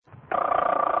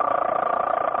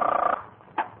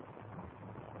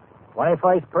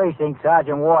21st Precinct,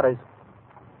 Sergeant Waters.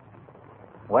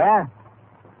 Where?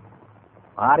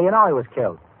 Well, how do you know he was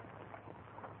killed?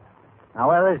 Now,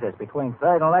 where is this? Between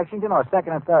 3rd and Lexington or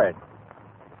 2nd and 3rd?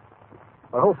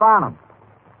 Well, who found him?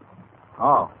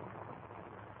 Oh.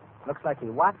 Looks like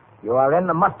he what? You are in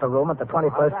the muster room at the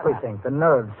 21st Precinct, the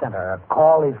nerve center. A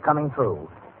call is coming through.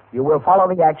 You will follow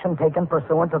the action taken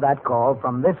pursuant to that call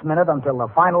from this minute until the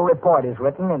final report is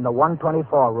written in the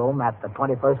 124 room at the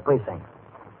 21st Precinct.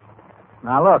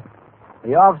 Now, look.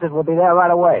 The officers will be there right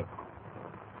away.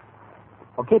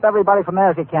 Well, keep everybody from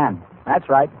there if you can. That's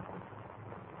right.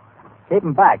 Keep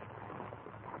them back.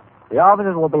 The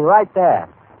officers will be right there.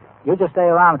 You just stay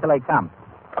around until they come.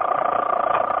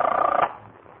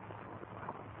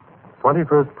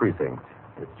 21st Precinct.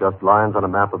 It's just lines on a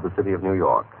map of the city of New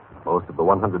York. Most of the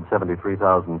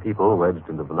 173,000 people wedged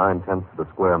into the 9/10 of the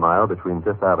square mile between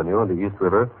Fifth Avenue and the East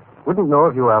River wouldn't know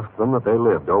if you asked them that they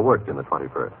lived or worked in the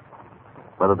 21st.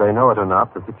 Whether they know it or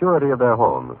not, the security of their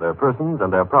homes, their persons,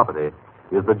 and their property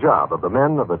is the job of the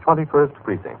men of the 21st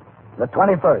Precinct. The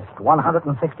 21st,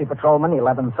 160 patrolmen,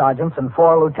 11 sergeants, and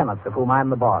 4 lieutenants, of whom I'm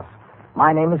the boss.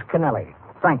 My name is Canelli,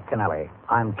 Frank Canelli.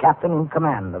 I'm captain in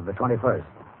command of the 21st.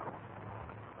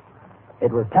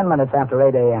 It was 10 minutes after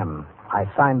 8 a.m. I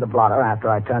signed the blotter after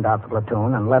I turned out the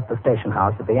platoon and left the station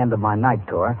house at the end of my night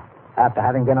tour after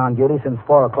having been on duty since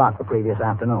 4 o'clock the previous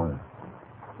afternoon.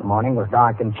 The morning was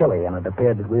dark and chilly, and it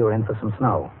appeared that we were in for some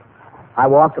snow. I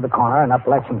walked to the corner and up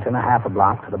Lexington a half a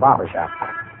block to the barber shop.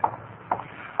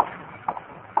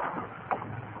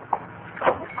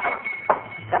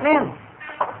 Come in.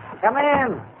 Come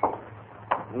in.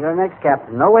 You're next,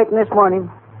 Captain. No waiting this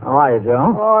morning. How are you,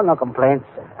 Joe? Oh, no complaints.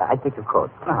 I take your coat.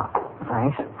 Oh,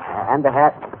 thanks. And the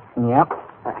hat. Yep.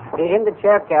 In the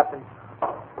chair, Captain.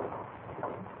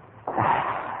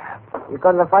 You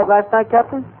go to the fight last night,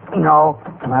 Captain? No,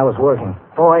 I was working.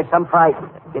 Boy, some fight.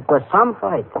 It was some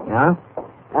fight. Yeah?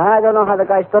 I don't know how the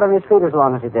guy stood on his feet as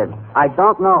long as he did. I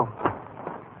don't know.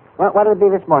 What'll it be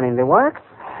this morning? The works?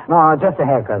 No, just a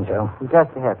haircut, Joe.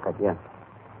 Just a haircut, yeah.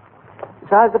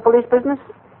 So how's the police business?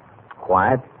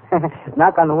 Quiet.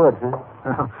 Knock on wood,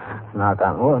 huh? Knock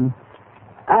on wood.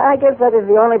 I guess that is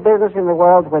the only business in the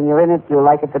world when you're in it, you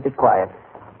like it to be quiet.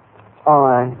 Oh,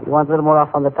 you want a little more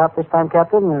off on the top this time,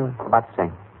 Captain? Or about the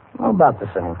same? Oh, about the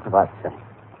same. About the same.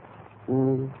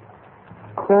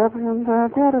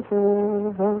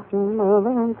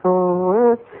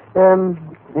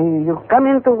 You come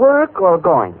into work or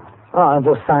going? Oh, I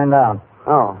just signed out.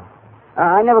 Oh.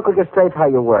 I never could get straight how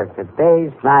you work. The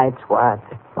days, nights, what?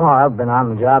 Oh, I've been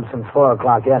on the job since 4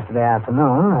 o'clock yesterday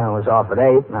afternoon. I was off at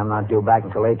 8, and I'm not due back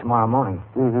until 8 tomorrow morning.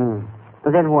 Mm-hmm.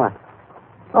 But then what?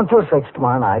 Until 6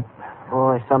 tomorrow night.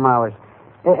 Boy, some hours.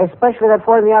 Especially that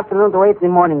 4 in the afternoon to 8 in the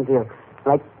morning deal.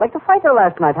 Like the fighter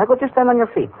last night. How could you stand on your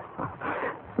feet?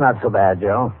 Not so bad,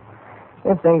 Joe.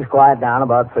 If things quiet down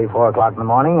about 3, 4 o'clock in the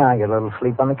morning, I get a little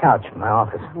sleep on the couch in my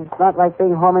office. It's not like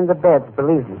being home in the bed,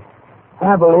 believe me.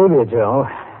 I believe you, Joe.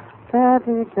 Oh,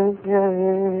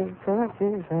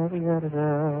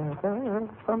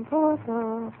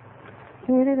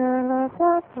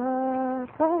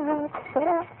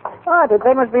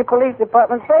 they must be police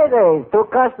department paydays. 2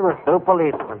 customers, 2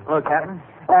 policemen. Hello, Captain.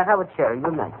 Have a chair.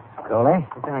 Good night. Coley?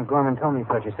 Lieutenant Gorman told me he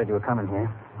thought you said you were coming here.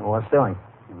 What's doing?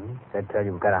 He said tell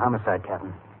you we've got a homicide,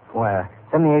 Captain. Where?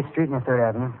 78th Street near 3rd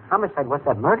Avenue. Homicide? What's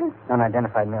that, murder?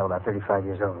 Unidentified male, about 35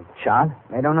 years old. Shot?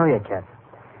 They don't know yet, Captain.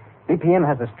 BPM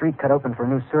has the street cut open for a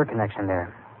new sewer connection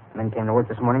there. Men came to work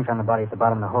this morning, found the body at the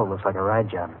bottom of the hole. Looks like a ride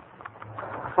job.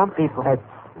 Some people. Hey,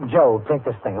 Joe, take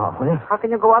this thing off, will you? How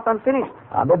can you go out unfinished?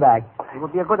 I'll be back. It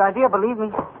would be a good idea, believe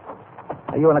me.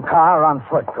 Are you in a car or on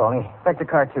foot, Coley? Expect a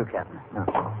car, too, Captain. No.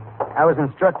 I was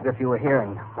instructed if you were here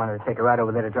and wanted to take a ride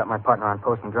over there to drop my partner on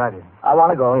post and drive you. I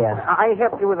want to go, yes. I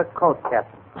help you with a coat,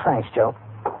 Captain. Thanks, Joe.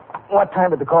 What time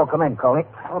did the call come in, Coley?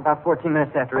 Oh, about 14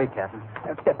 minutes after 8, Captain.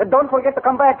 Don't forget to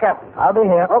come back, Captain. I'll be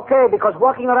here. Okay, because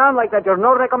walking around like that, you're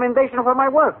no recommendation for my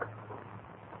work.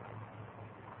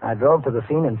 I drove to the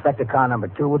scene in sector car number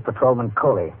 2 with Patrolman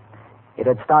Coley. It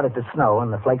had started to snow,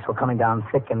 and the flakes were coming down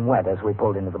thick and wet as we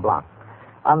pulled into the block.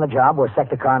 On the job were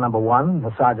sector car number 1,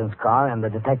 the sergeant's car, and the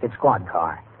detective squad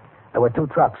car. There were 2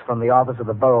 trucks from the office of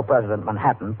the borough president,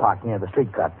 Manhattan, parked near the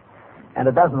street cut. And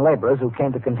a dozen laborers who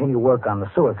came to continue work on the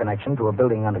sewer connection to a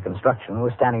building under construction were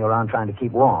standing around trying to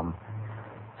keep warm.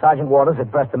 Sergeant Waters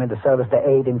had pressed them into service to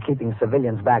aid in keeping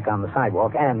civilians back on the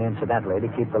sidewalk and, incidentally, to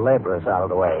keep the laborers out of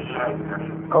the way.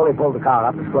 Coley pulled the car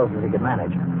up as close as he could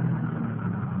manage.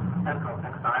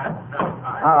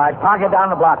 All right, park it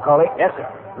down the block, Coley. Yes, sir.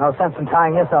 No sense in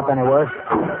tying this up any worse.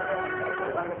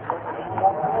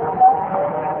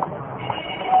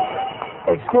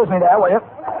 Excuse me there, will you?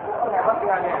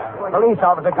 Police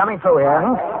officer coming through here.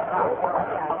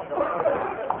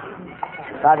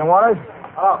 Sergeant Waters?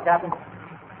 Hello, Captain.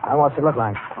 What's it look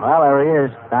like? Well, there he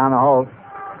is, down the hole.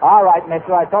 All right,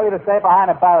 mister, I told you to stay behind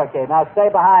the barricade. Now stay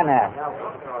behind there.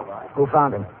 Who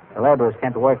found him? The laborers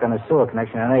came to work on the sewer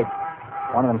connection at 8.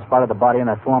 One of them spotted the body and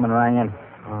the foreman rang in.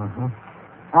 Uh-huh.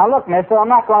 Now look, mister, I'm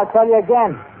not going to tell you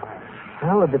again.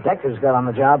 Well, the detectives got on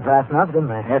the job fast enough, didn't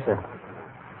they? Yes, sir.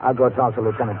 I'll go talk to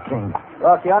Lieutenant King.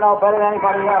 Look, you know better than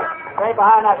anybody else. Stay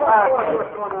behind that barricade.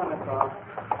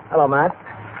 Hello, Matt.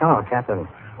 Oh, Captain.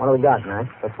 What do we got, Matt?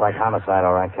 Looks like homicide,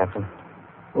 all right, Captain.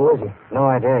 Who is he? No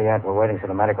idea yet. We're waiting for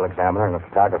the medical examiner and the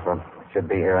photographer. Should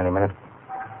be here any minute.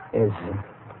 Is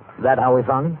that how we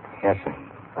found him? Yes, sir.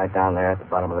 Right down there at the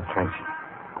bottom of the trench.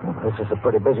 Well, this is a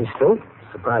pretty busy street.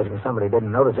 Surprising somebody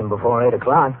didn't notice him before 8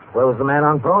 o'clock. Where was the man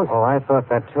on post? Oh, I thought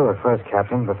that too at first,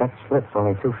 Captain, but that slip's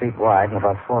only 2 feet wide and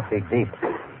about 4 feet deep.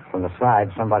 From the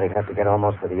side, somebody'd have to get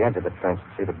almost to the edge of the trench to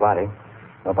see the body.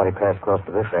 Nobody passed close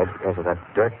to this edge because of that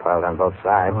dirt piled on both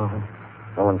sides. Uh-huh.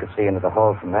 No one could see into the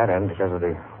hole from that end because of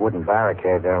the wooden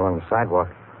barricade there along the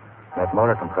sidewalk. That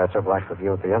motor compressor blocks the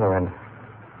view at the other end.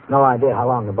 No idea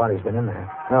how long the body's been in there.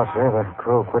 No, sir. The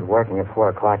crew quit working at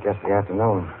 4 o'clock yesterday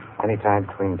afternoon. Any time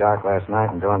between dark last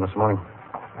night and dawn this morning.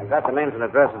 I got the names and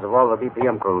addresses of all the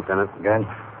BPM crew, Lieutenant. Good.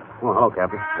 Oh, hello,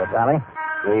 Captain. The tally?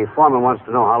 The foreman wants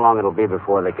to know how long it'll be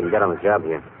before they can get on the job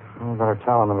here. You better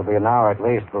tell them it'll be an hour at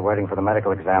least. We're waiting for the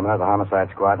medical examiner, the homicide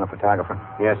squad, and the photographer.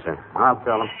 Yes, sir. I'll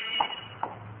tell them.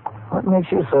 What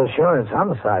makes you so sure it's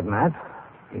homicide, Matt?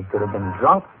 He could have been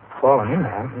drunk, fallen in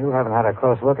there. You haven't had a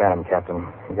close look at him, Captain.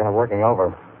 He got him working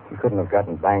over. He couldn't have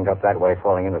gotten banged up that way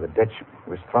falling into the ditch. He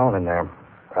was thrown in there.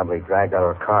 Probably dragged out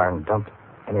of a car and dumped.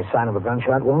 Any sign of a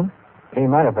gunshot wound? He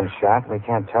might have been shot. We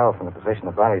can't tell from the position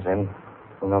the body's in.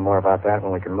 We'll know more about that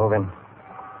when we can move in.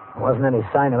 There wasn't any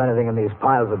sign of anything in these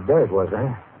piles of dirt, was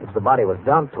there? If the body was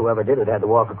dumped, whoever did it had to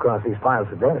walk across these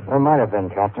piles of dirt. There might have been,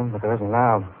 Captain, but there isn't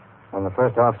now. When the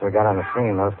first officer got on the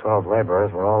scene, those 12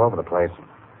 laborers were all over the place.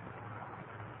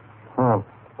 Well,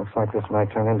 looks like this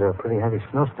might turn into a pretty heavy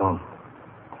snowstorm.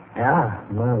 Yeah,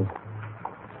 well,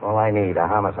 That's all I need, a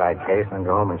homicide case, and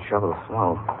go home and shovel the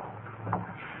snow.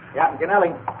 Captain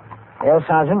Canelli. yes,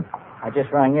 Sergeant? I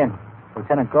just rang in.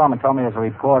 Lieutenant Gorman told me there's a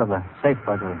report of a safe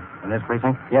burglary. In this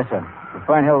precinct? Yes, sir. The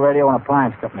Fernhill Radio and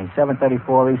Appliance Company,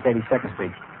 734 East 82nd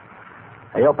Street.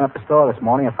 They opened up the store this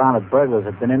morning and found that burglars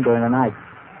had been in during the night.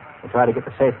 They tried to get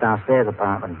the safe downstairs,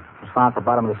 apparently. It was found at the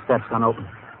bottom of the steps, unopened.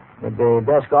 Did the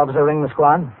desk officer ring the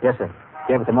squad? Yes, sir.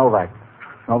 Gave it to Novak.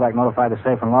 Novak notified the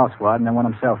safe and law squad and then went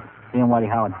himself. He and Whitey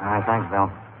Howard. All right, thanks,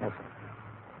 Bill. Yes,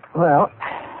 sir. Well,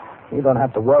 you don't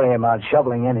have to worry about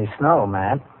shoveling any snow,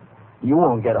 Matt. You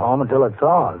won't get home until it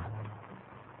thaws.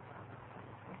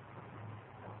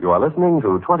 You are listening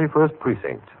to 21st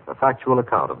Precinct, a factual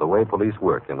account of the way police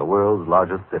work in the world's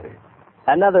largest city.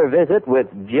 Another visit with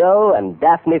Joe and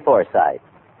Daphne Forsythe.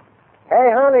 Hey,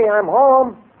 honey, I'm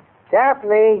home.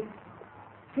 Daphne.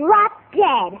 Drop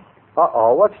dead.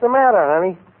 Uh-oh, what's the matter,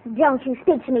 honey? Don't you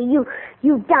speak to me,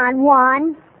 you Don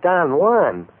Juan. Don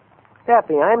Juan?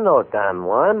 Daphne, I'm no Don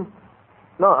Juan.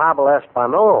 No habla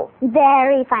español.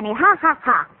 Very funny. Ha, ha,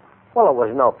 ha. Well, it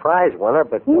was no prize winner,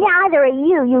 but... Neither are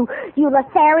you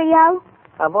Lothario.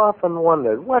 I've often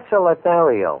wondered, what's a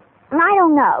Lothario? I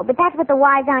don't know, but that's what the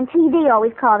wives on TV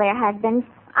always call their husbands.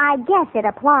 I guess it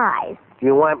applies. Do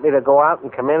you want me to go out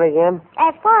and come in again?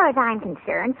 As far as I'm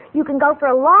concerned, you can go for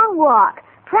a long walk,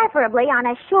 preferably on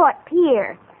a short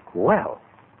pier. Well.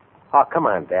 Oh, come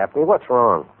on, Daphne, what's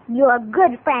wrong? Your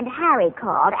good friend Harry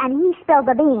called, and he spilled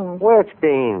the beans. Which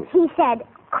beans? He said,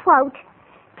 quote,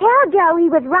 "Tell Joe he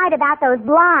was right about those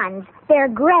blondes. They're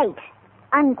great,"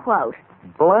 unquote.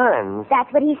 Blondes?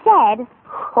 That's what he said.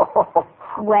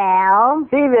 Well?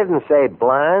 He didn't say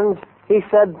blondes. He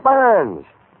said bonds.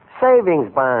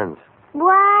 Savings bonds.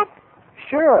 What?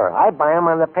 Sure, I buy them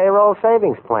on the payroll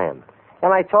savings plan.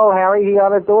 And I told Harry he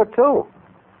ought to do it, too.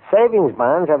 Savings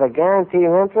bonds have a guaranteed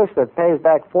interest that pays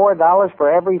back $4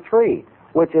 for every tree,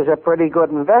 which is a pretty good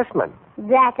investment.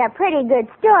 That's a pretty good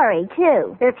story,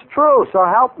 too. It's true, so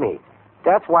help me.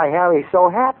 That's why Harry's so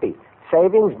happy.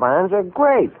 Savings bonds are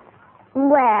great.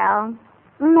 Well,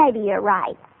 maybe you're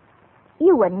right.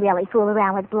 You wouldn't really fool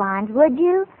around with blondes, would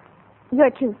you?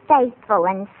 You're too faithful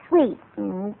and sweet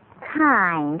and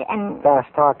kind and...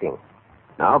 Fast talking.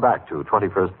 Now back to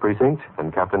 21st Precinct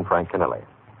and Captain Frank Canelli.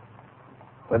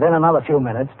 Within another few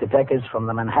minutes, detectives from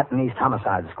the Manhattan East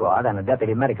Homicide Squad and a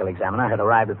deputy medical examiner had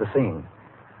arrived at the scene.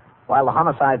 While the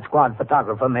Homicide Squad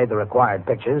photographer made the required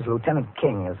pictures, Lieutenant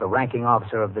King, as the ranking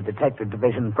officer of the detective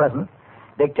division present,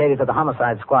 dictated to the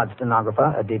homicide squad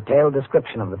stenographer a detailed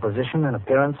description of the position and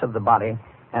appearance of the body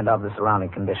and of the surrounding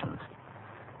conditions.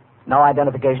 No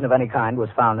identification of any kind was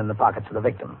found in the pockets of the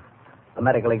victim. The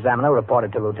medical examiner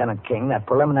reported to Lieutenant King that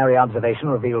preliminary observation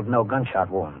revealed no gunshot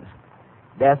wounds.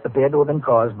 Death appeared to have been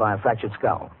caused by a fractured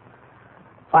skull.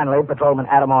 Finally, Patrolman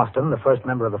Adam Austin, the first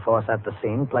member of the force at the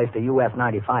scene, placed a US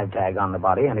 95 tag on the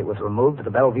body, and it was removed to the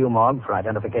Bellevue morgue for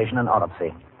identification and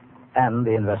autopsy. And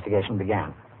the investigation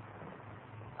began.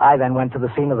 I then went to the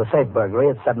scene of the safe burglary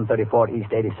at 734 East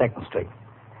 82nd Street.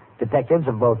 Detectives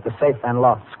of both the safe and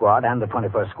loft squad and the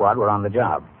 21st squad were on the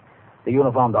job. The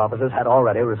uniformed officers had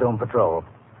already resumed patrol.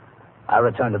 I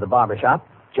returned to the barber shop.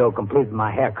 Joe completed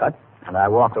my haircut, and I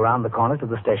walked around the corner to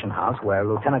the station house where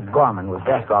Lieutenant Gorman was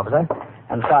desk officer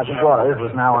and Sergeant Waters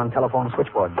was now on telephone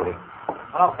switchboard duty.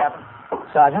 Hello, Captain.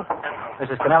 Sergeant?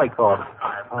 Mrs. Canelli called.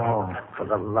 Oh, for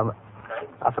the love...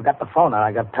 I forgot the phone and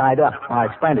I got tied up. Well, I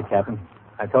explained it, Captain.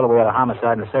 I told her we had a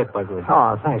homicide and a safe burglary.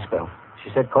 Oh, thanks, Bill. She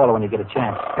said call her when you get a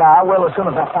chance. Yeah, I will as soon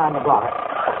as I find the block.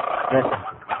 Yes, sir.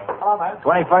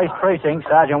 21st Precinct,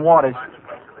 Sergeant Waters.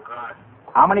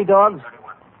 How many dogs?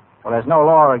 Well, there's no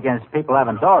law against people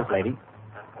having dogs, lady.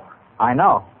 I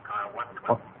know.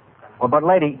 Well, but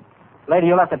lady,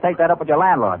 you'll have to take that up with your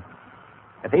landlord.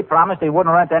 If he promised he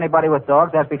wouldn't rent to anybody with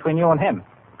dogs, that's between you and him.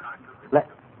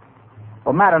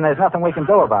 Well, madam, there's nothing we can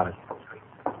do about it.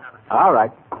 All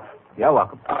right. You're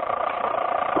welcome.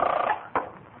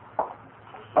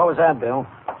 What was that, Bill?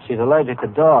 She's allergic to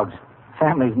dogs.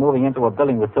 Family's moving into a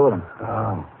building with two of them.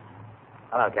 Oh.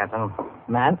 Hello, Captain.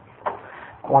 Man,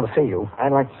 I want to see you.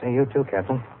 I'd like to see you too,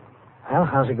 Captain. Well,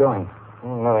 how's it going?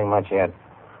 Nothing much yet.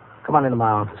 Come on into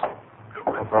my office.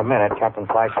 Well, for a minute, Captain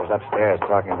Fleischer's upstairs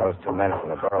talking to those two men from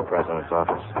the borough president's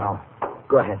office. Oh,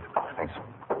 go ahead. Thanks.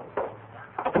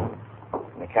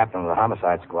 The captain of the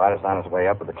homicide squad is on his way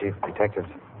up with the chief of detectives.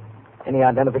 Any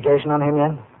identification on him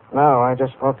yet? No, I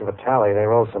just spoke to Vitale. They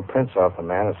rolled some prints off the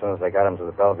man as soon as they got him to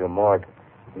the Bellevue morgue.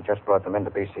 He just brought them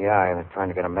into BCI, and they're trying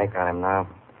to get a make on him now.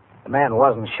 The man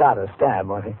wasn't shot or stabbed,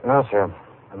 was he? No, sir.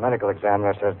 The medical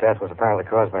examiner says death was apparently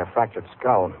caused by a fractured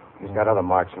skull. He's got other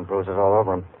marks and bruises all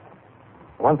over him.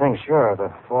 One thing's sure,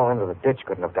 the fall into the ditch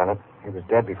couldn't have done it. He was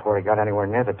dead before he got anywhere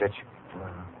near the ditch.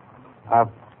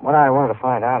 What I wanted to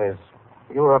find out is,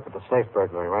 you were up at the safe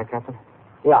burglary, right, Captain?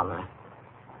 Yeah, man.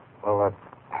 Well,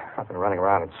 I've been running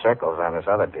around in circles on this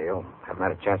other deal. Haven't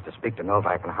had a chance to speak to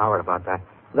Novak and Howard about that.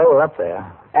 They were up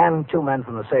there, and two men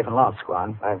from the safe and loft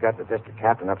squad. I've got the district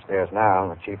captain upstairs now,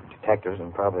 and the chief of detectives,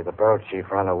 and probably the borough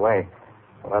chief are on their way.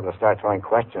 They'll have to start throwing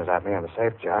questions at me on the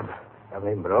safe job. Haven't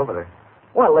even been over there.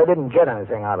 Well, they didn't get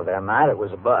anything out of their night. It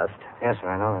was a bust. Yes, sir,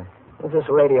 I know that. It was this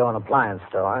radio and appliance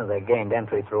store. They gained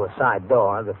entry through a side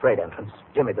door, the freight entrance.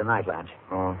 Jimmy, the night lounge.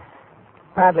 Oh.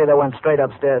 Apparently, they went straight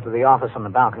upstairs to the office on the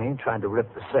balcony, tried to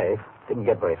rip the safe. Didn't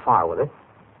get very far with it.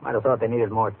 Might have thought they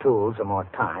needed more tools or more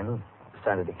time.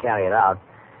 Decided to carry it out.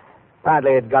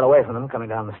 Apparently, it got away from them coming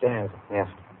down the stairs. Yes.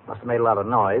 Must have made a lot of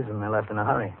noise, and they left in a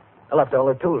hurry. They left all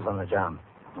their tools on the job.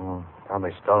 Oh,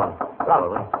 probably stolen.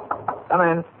 Probably. Come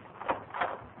in.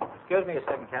 Excuse me a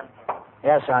second, Captain.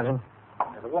 Yes, Sergeant.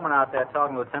 There's a woman out there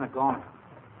talking to Lieutenant Gorman.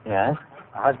 Yes?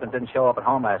 Her husband didn't show up at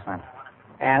home last night.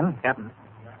 And? Captain,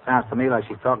 sounds to me like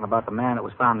she's talking about the man that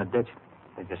was found in the ditch.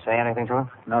 Did you say anything to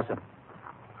her? No, sir.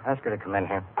 Ask her to come in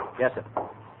here. Yes, sir.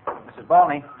 Mrs.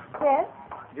 Balney, Yes?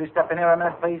 could you step in here a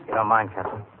minute, please? You don't mind,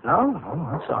 Captain? No,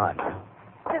 that's all right.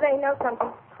 Do they know something?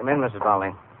 Come in, Mrs.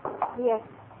 Balney. Yes.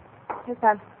 Yes,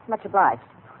 I'm much obliged.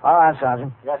 All right,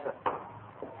 Sergeant. Yes, sir.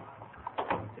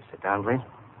 Just sit down, please.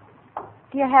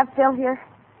 Do you have Phil here?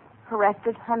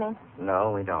 Arrested, I mean.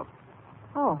 No, we don't.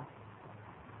 Oh.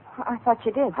 I thought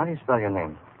you did. How do you spell your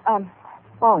name?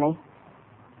 Bolney.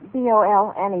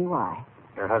 Bolney.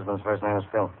 Your husband's first name is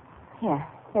Phil. Yeah,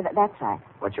 that's right.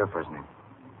 What's your first name?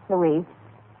 Louise.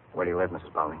 Where do you live,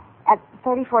 Mrs. Balney? At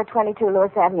 3422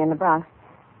 Lewis Avenue in the Bronx.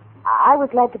 I was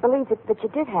led to believe that you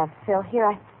did have Phil here.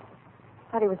 I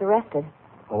thought he was arrested.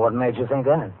 Well, what made you think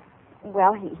that?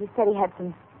 Well, he said he had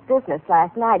some business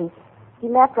last night. He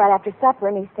left right after supper,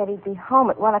 and he said he'd be home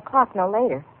at 1 o'clock, no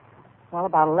later. Well,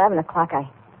 about 11 o'clock, I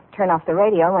turned off the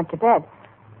radio and went to bed.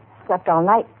 Slept all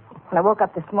night. When I woke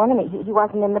up this morning, he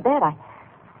wasn't in the bed.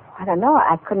 I don't know.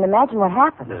 I couldn't imagine what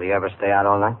happened. Does he ever stay out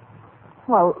all night?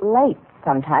 Well, late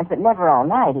sometimes, but never all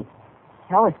night.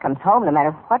 He always comes home, no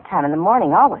matter what time in the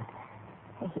morning, always.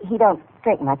 He don't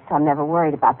drink much, so I'm never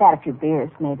worried about that. A few beers,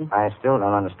 maybe. I still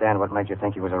don't understand what made you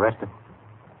think he was arrested.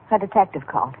 A detective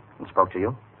called. And spoke to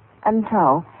you?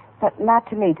 No, but not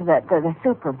to me, to the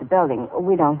super of the building.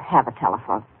 We don't have a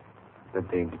telephone. Did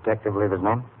the detective leave his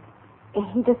name?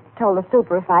 He just told the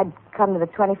super if I'd come to the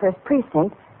 21st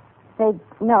Precinct, they'd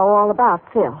know all about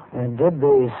Phil. And did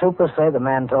the super say the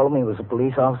man told him he was a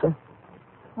police officer?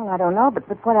 Well, I don't know, but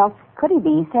what else could he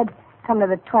be? He said, come to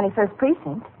the 21st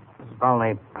Precinct. Mrs.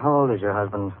 Balney, how old is your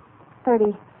husband?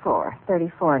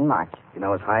 34 in March. You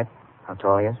know his height? How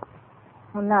tall he is?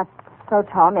 Well, not so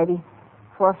tall, maybe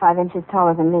 4 or 5 inches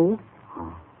taller than me.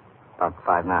 About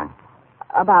 5'9".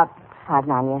 About 5'9",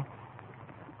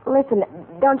 yeah. Listen,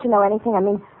 don't you know anything? I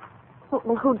mean,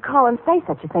 who'd call and say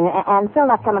such a thing? And Phil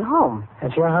not coming home.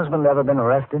 Has your husband ever been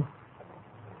arrested?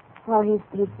 Well, he's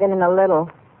been in a little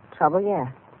trouble,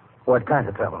 yeah. What kind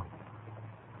of trouble?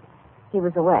 He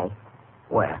was away.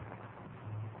 Where?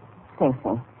 Sing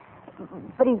Sing.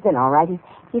 But he's been all right.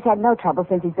 He's had no trouble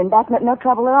since he's been back. No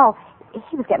trouble at all.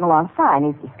 He was getting along fine.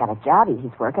 He's got a job.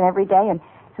 He's working every day, and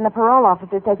the parole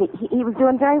officer says he was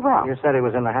doing very well. You said he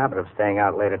was in the habit of staying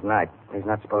out late at night. He's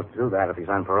not supposed to do that if he's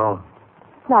on parole.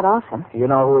 It's not often. You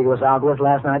know who he was out with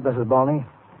last night, Mrs. Balney?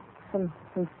 Some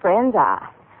friends. I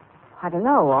don't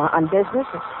know. On business.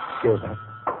 Excuse me.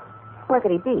 Where could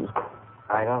he be?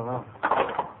 I don't know.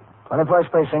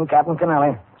 21st Precinct, Captain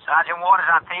Canelli. Sergeant Waters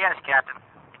on TS, Captain.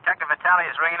 Detective Vitale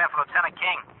is ringing in for Lieutenant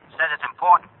King. Says it's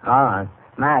important. All right.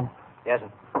 Matt. Yes,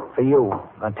 sir. For you,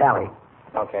 Vitale.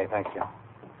 Okay, thanks, Joe.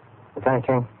 Lieutenant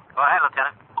King. Go ahead,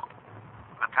 Lieutenant.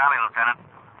 Vitale, Lieutenant.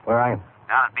 Where are you?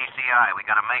 Down at BCI. We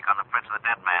got a make on the Prince of the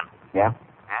Dead Man. Yeah?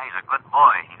 Yeah, he's a good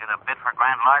boy. He did a bid for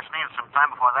grand larceny and some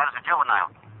time before that as a juvenile.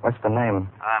 What's the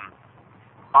name?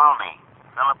 Balney.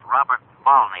 Philip Robert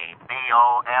Balney.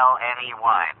 Bolney.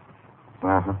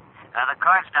 Uh-huh. The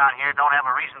cards down here don't have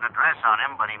a recent address on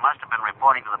him, but he must have been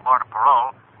reporting to the Board of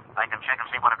Parole. I can check and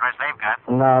see what address they've got.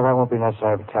 No, that won't be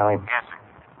necessary, Vitale. Yes, sir.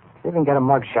 You can get a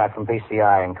mug shot from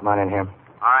BCI and come on in here.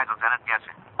 All right, Lieutenant. Yes,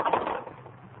 sir.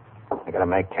 I got a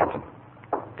make, Captain.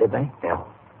 Did they? Yeah.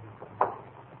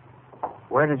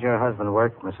 Where did your husband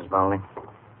work, Mrs. Balney?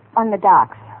 On the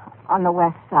docks. On the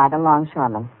west side, along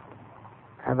Shoreman.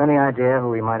 Have any idea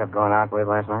who he might have gone out with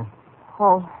last night?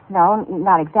 Oh, no,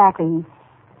 not exactly.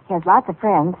 He has lots of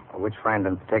friends. Which friend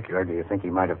in particular do you think he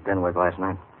might have been with last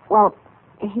night? Well,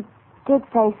 he did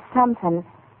say something.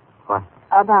 What?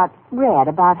 About Red,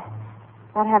 about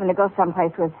having to go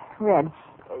someplace with Red.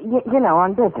 You know,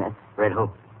 on business. Red who?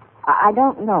 I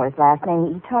don't know his last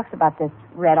name. He talks about this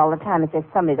Red all the time. It's just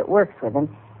somebody that works with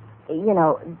him. You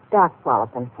know, Doc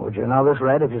Wallopin. Would you know this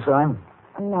Red if you saw him?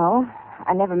 No,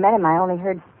 I never met him. I only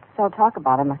heard Phil talk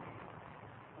about him.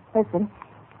 Listen,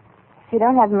 if you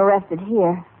don't have him arrested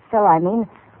here, Phil, I mean,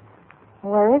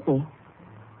 where is he?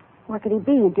 Where could he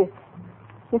be? Do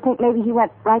you think maybe he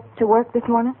went right to work this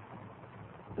morning?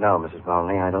 No, Mrs.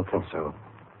 Balney, I don't think so.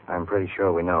 I'm pretty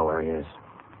sure we know where he is.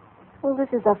 Well, this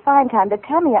is a fine time to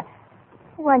tell me.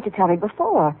 Why didn't you tell me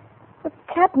before? But,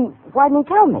 Captain, why didn't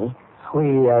you tell me?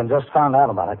 We just found out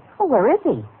about it. Well, where is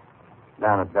he?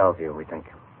 Down at Bellevue, we think.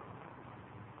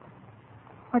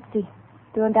 What's he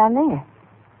doing down there?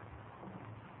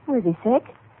 Oh, is he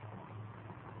sick?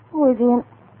 Oh, is he in...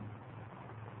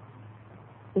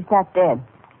 He's not dead.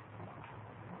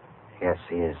 Yes,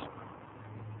 he is.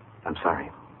 I'm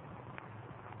sorry.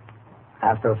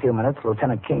 After a few minutes,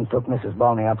 Lieutenant King took Mrs.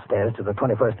 Balney upstairs to the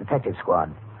 21st Detective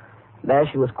Squad. There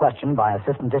she was questioned by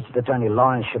Assistant District Attorney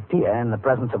Lawrence Shapir in the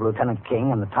presence of Lieutenant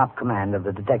King and the top command of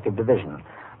the Detective Division,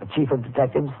 the Chief of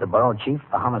Detectives, the Borough Chief,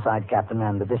 the Homicide Captain,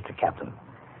 and the District Captain.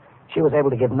 She was able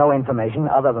to give no information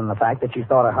other than the fact that she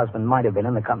thought her husband might have been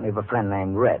in the company of a friend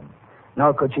named Red.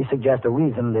 Nor could she suggest a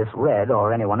reason this Red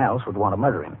or anyone else would want to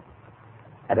murder him.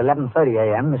 At 11:30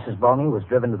 a.m., Mrs. Balney was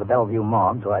driven to the Bellevue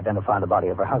morgue to identify the body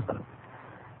of her husband.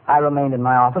 I remained in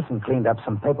my office and cleaned up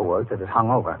some paperwork that had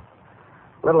hung over.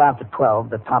 A little after 12,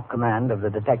 the top command of the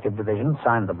Detective Division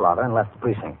signed the blotter and left the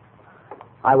precinct.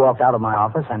 I walked out of my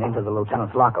office and into the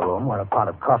lieutenant's locker room where a pot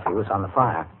of coffee was on the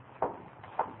fire.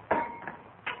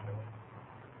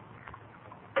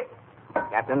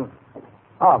 Captain?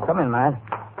 Oh, come in, Matt.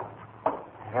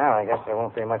 Well, I guess there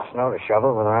won't be much snow to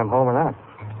shovel whether I'm home or not.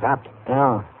 Stopped.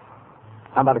 Yeah.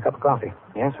 How about a cup of coffee?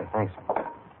 Yes, sir, thanks.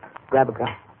 Grab a cup.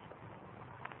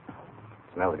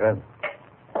 Smells good.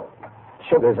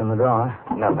 Sugar's in the drawer.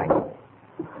 No, thanks.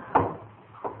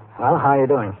 Well, how are you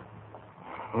doing?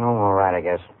 Oh, all right, I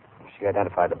guess. She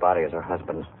identified the body as her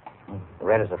husband's.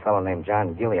 Red is a fellow named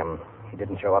John Gilliam. He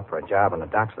didn't show up for a job on the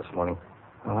docks this morning.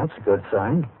 Well, that's a good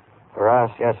sign. For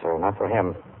us, yes, sir. Not for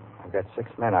him. I've got 6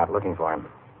 men out looking for him.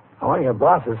 Oh, your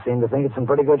bosses seem to think it's in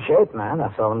pretty good shape, man.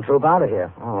 I saw them troop out of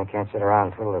here. Oh, they can't sit around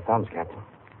and twiddle their thumbs, Captain.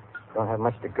 Don't have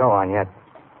much to go on yet.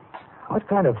 What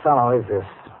kind of fellow is this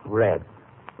Red?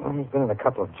 Well, he's been in a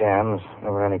couple of jams.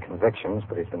 Never any convictions,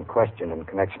 but he's been questioned in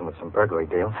connection with some burglary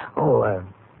deals. Oh,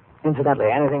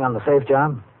 incidentally, anything on the safe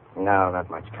job? No, not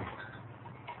much, Captain.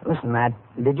 Listen, Matt,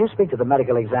 did you speak to the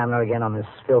medical examiner again on this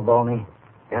Phil Bolney?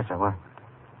 Yes, sir. What?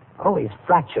 All these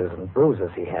fractures and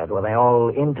bruises he had, were they all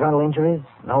internal injuries?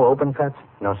 No open cuts?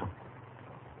 No, sir.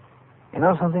 You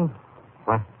know something?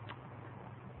 What?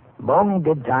 Bolney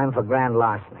did time for grand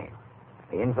larceny.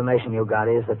 The information you got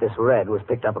is that this Red was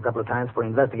picked up a couple of times for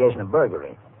investigation of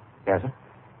burglary. Yes, sir.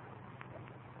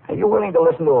 Are you willing to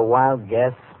listen to a wild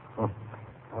guess?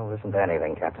 I'll listen to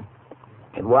anything, Captain.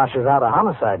 It washes out a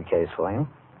homicide case for you.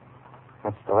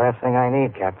 That's the last thing I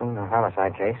need, Captain, a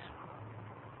homicide case.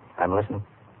 I'm listening.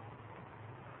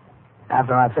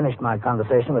 After I finished my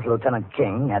conversation with Lieutenant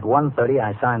King, at 1:30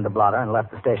 I signed the blotter and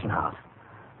left the station house.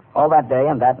 All that day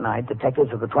and that night,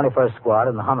 detectives of the 21st Squad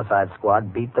and the Homicide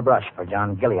Squad beat the brush for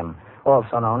John Gilliam,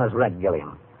 also known as Red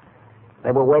Gilliam.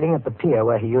 They were waiting at the pier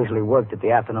where he usually worked at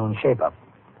the afternoon shape-up.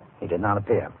 He did not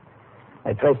appear.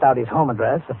 They traced out his home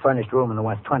address, a furnished room in the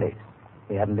West 20s.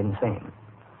 He hadn't been seen.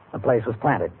 The place was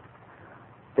planted.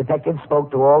 Detectives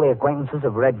spoke to all the acquaintances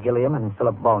of Red Gilliam and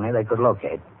Philip Bolney they could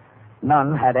locate.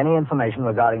 None had any information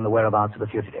regarding the whereabouts of the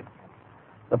fugitive.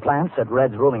 The plants at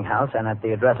Red's rooming house and at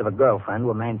the address of a girlfriend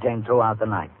were maintained throughout the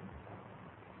night.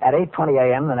 At 8:20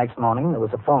 a.m. the next morning, there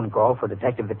was a phone call for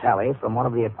Detective Vitale from one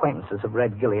of the acquaintances of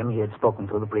Red Gilliam he had spoken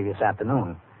to the previous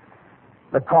afternoon.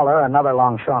 The caller, another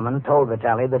longshoreman, told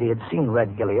Vitale that he had seen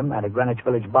Red Gilliam at a Greenwich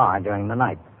Village bar during the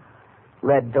night.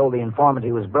 Red told the informant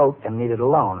he was broke and needed a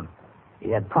loan. He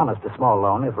had promised a small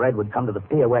loan if Red would come to the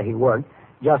pier where he worked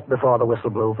just before the whistle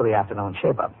blew for the afternoon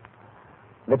shape-up.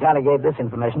 Vitale gave this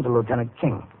information to Lieutenant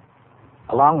King.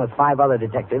 Along with 5 other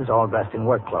detectives, all dressed in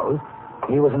work clothes,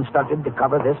 he was instructed to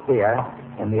cover this pier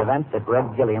in the event that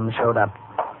Red Gilliam showed up.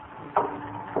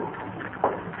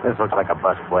 This looks like a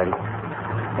bust, Whitey.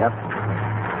 Yep.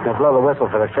 He'll blow the whistle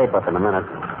for the shape-up in a minute.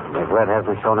 If Red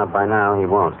hasn't shown up by now, he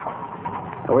won't.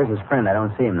 Oh, where's his friend? I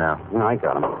don't see him now. No, I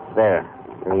got him. There.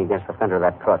 Against the fender of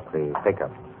that truck, the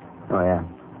pickup. Oh, yeah.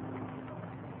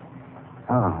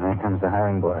 Oh, there comes the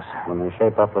hiring boss. When they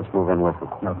shape up, let's move in with them.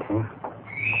 Okay.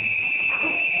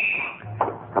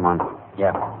 Come on.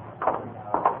 Yeah.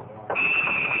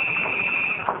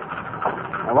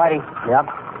 Now, Whitey. Yep.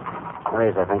 There he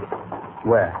is, I think.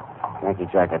 Where? Yankee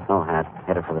jacket, no hat.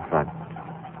 Headed for the truck.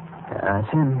 It's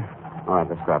him. All right,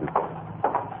 let's grab him.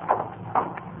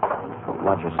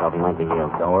 Watch yourself. He might be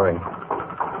healed. Don't worry.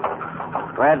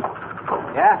 Red?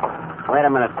 Yeah? Wait a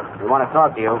minute. We want to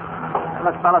talk to you.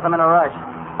 Look, fellas, I'm in a rush.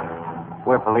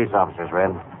 We're police officers,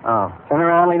 Red. Oh. Turn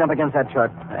around, lean up against that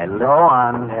truck. Go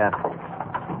on. Yeah.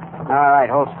 All right,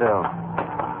 hold still.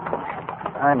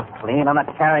 I'm clean. I'm not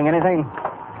carrying anything.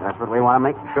 That's what we want to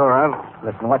make sure of.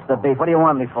 Listen, what's the beef? What do you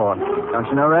want me for? Don't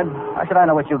you know, Red? How should I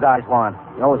know what you guys want?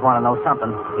 You always want to know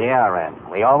something. Yeah, Red.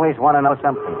 We always want to know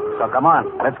something. So come on,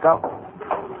 let's go.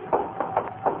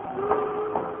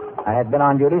 I had been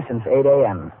on duty since 8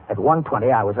 a.m. At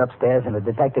 1:20, I was upstairs in the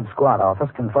detective squad office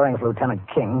conferring with Lieutenant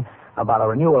King about a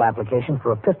renewal application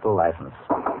for a pistol license.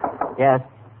 Yes.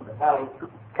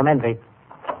 Come in, Pete.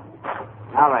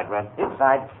 All right, Red.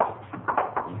 Inside.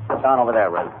 Sit down over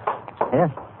there, Red. Yes?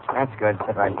 That's good.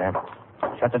 Sit right there.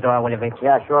 Shut the door, will you, Pete?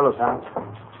 Yeah, sure, Lieutenant.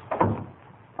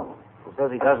 He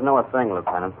says he doesn't know a thing,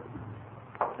 Lieutenant.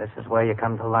 This is where you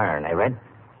come to learn, eh, Red?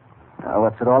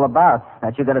 What's it all about?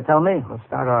 That you got to tell me. We'll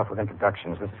start off with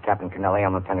introductions. This is Captain Canelli.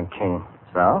 I'm Lieutenant King.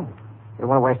 So? We don't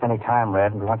want to waste any time,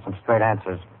 Red. We want some straight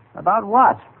answers. About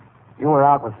what? You were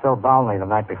out with Phil Bolney the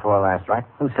night before last, right?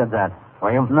 Who said that?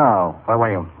 Were you? No. Where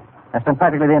were you? I spent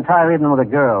practically the entire evening with a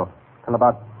girl till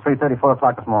about 3:30, 4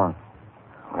 o'clock this morning.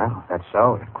 Well, that's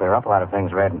so. It'd clear up a lot of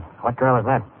things, Red. What girl is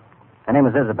that? Her name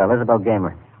is Isabel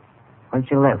Gamer. Where'd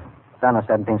she live? Down on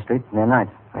 17th Street, near 9th.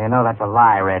 You know that's a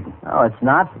lie, Red. No, it's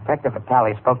not. Detective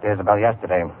Vitale spoke to Isabel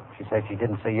yesterday. She said she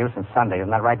didn't see you since Sunday. Isn't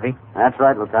that right, Pete? That's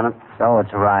right, Lieutenant. So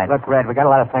it's right. Look, Red, we got a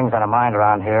lot of things on our mind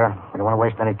around here. We don't want to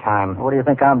waste any time. What do you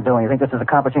think I'm doing? You think this is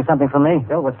accomplishing something for me?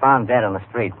 Bill was found dead on the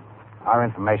street. Our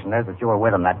information is that you were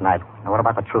with him that night. Now, what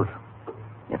about the truth?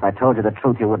 If I told you the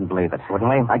truth, you wouldn't believe it. Wouldn't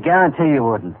we? I guarantee you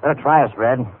wouldn't. Better try us,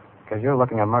 Red, because you're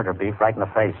looking a murder beef right in the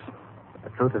face. If the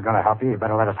truth is going to help you, you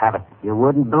better let us have it. You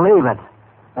wouldn't believe it.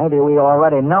 Maybe we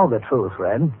already know the truth,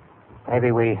 Red.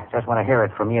 Maybe we just want to hear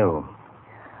it from you.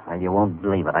 Well, you won't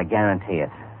believe it, I guarantee it.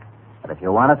 But if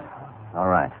you want it, all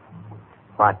right.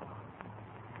 What?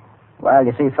 Well,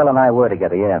 you see, Phil and I were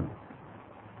together, yeah.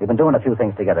 We've been doing a few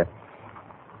things together.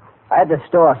 I had this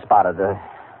store spotted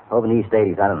over in the East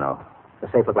 80s, I don't know. The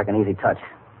safe looked like an easy touch.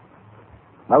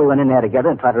 Well, we went in there together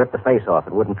and tried to rip the face off.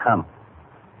 It wouldn't come.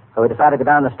 So we decided to go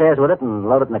down the stairs with it and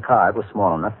load it in the car. It was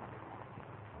small enough.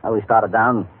 Well, we started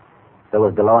down. Phil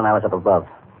was below and I was up above.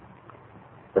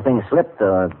 The thing slipped,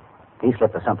 He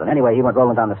slipped or something. Anyway, he went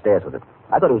rolling down the stairs with it.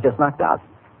 I thought he was just knocked out.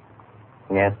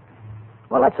 Yes?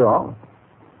 Well, that's all.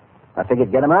 I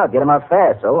figured get him out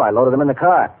fast, so I loaded him in the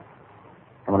car.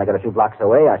 And when I got a few blocks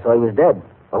away, I saw he was dead.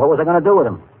 Well, what was I going to do with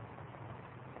him?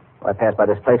 Well, I passed by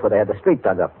this place where they had the street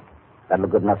dug up. That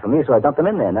looked good enough for me, so I dumped him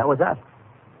in there, and that was that.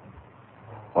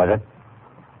 Was it?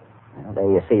 Well,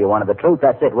 there you see, you wanted the truth.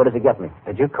 That's it. What does it get me?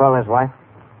 Did you call his wife?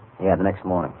 Yeah, the next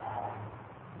morning.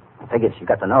 I figured she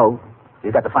got to know. She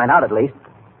got to find out at least.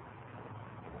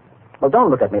 Well,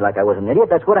 don't look at me like I was an idiot.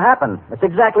 That's what happened. That's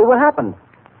exactly what happened.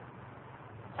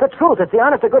 It's the truth. It's the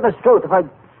honest to goodness truth. If I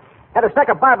had a stack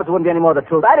of barbers, it wouldn't be any more the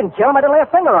truth. I didn't kill him. I didn't lay a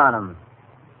finger on him.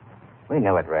 We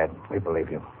knew it, Red. We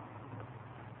believe you.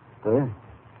 Do you?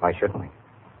 Why shouldn't we?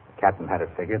 The captain had it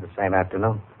figured the same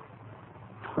afternoon.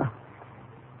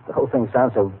 The whole thing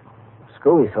sounds so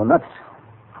screwy, so nuts.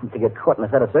 To get caught in a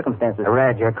set of circumstances.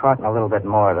 Red, you're caught in a little bit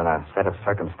more than a set of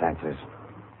circumstances.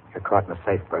 You're caught in a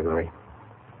safe burglary.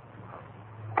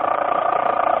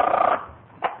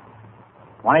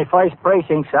 21st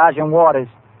Precinct, Sergeant Waters.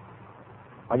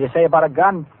 What'd you say about a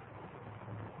gun?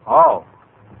 Oh.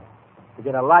 To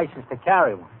get a license to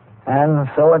carry one. And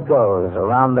so it goes,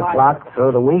 around the clock,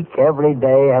 through the week, every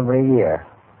day, every year.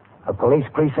 A police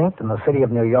precinct in the city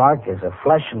of New York is a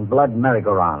flesh and blood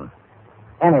merry-go-round.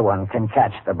 Anyone can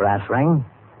catch the brass ring,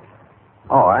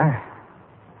 or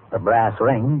the brass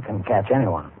ring can catch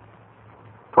anyone.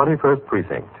 21st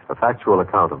Precinct, a factual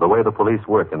account of the way the police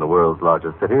work in the world's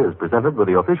largest city, is presented with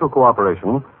the official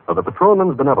cooperation of the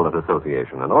Patrolmen's Benevolent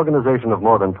Association, an organization of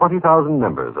more than 20,000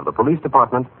 members of the Police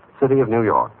Department, City of New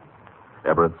York.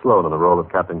 Everett Sloan in the role of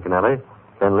Captain Canelli,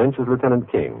 Ken Lynch as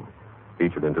Lieutenant King.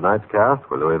 Featured in tonight's cast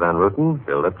were Louis Van Ruten,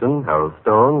 Bill Lipton, Harold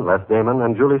Stone, Les Damon,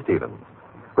 and Julie Stevens.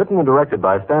 Written and directed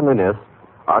by Stanley Niss,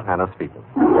 Art Hanna speaking.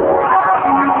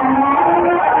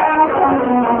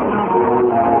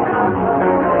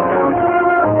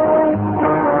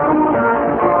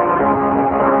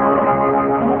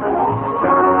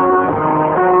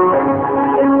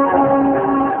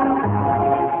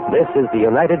 This is the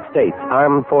United States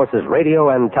Armed Forces Radio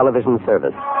and Television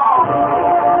Service.